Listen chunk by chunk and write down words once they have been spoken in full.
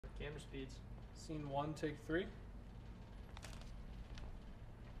Camera speeds. Scene 1, take 3.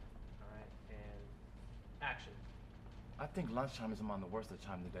 Alright, and action. I think lunchtime is among the worst of the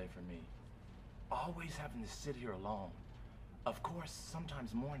time of the day for me. Always having to sit here alone. Of course,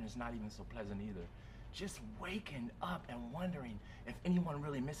 sometimes morning is not even so pleasant either. Just waking up and wondering if anyone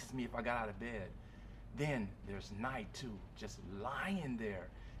really misses me if I got out of bed. Then there's night too, just lying there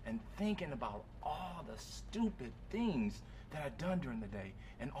and thinking about all the stupid things that I've done during the day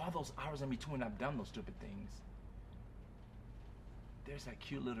and all those hours in between I've done those stupid things. There's that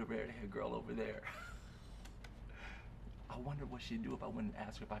cute little red-haired girl over there. I wonder what she'd do if I went and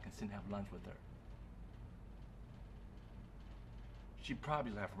asked her if I can sit and have lunch with her. She'd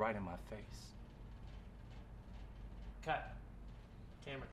probably laugh right in my face. Cut. Camera.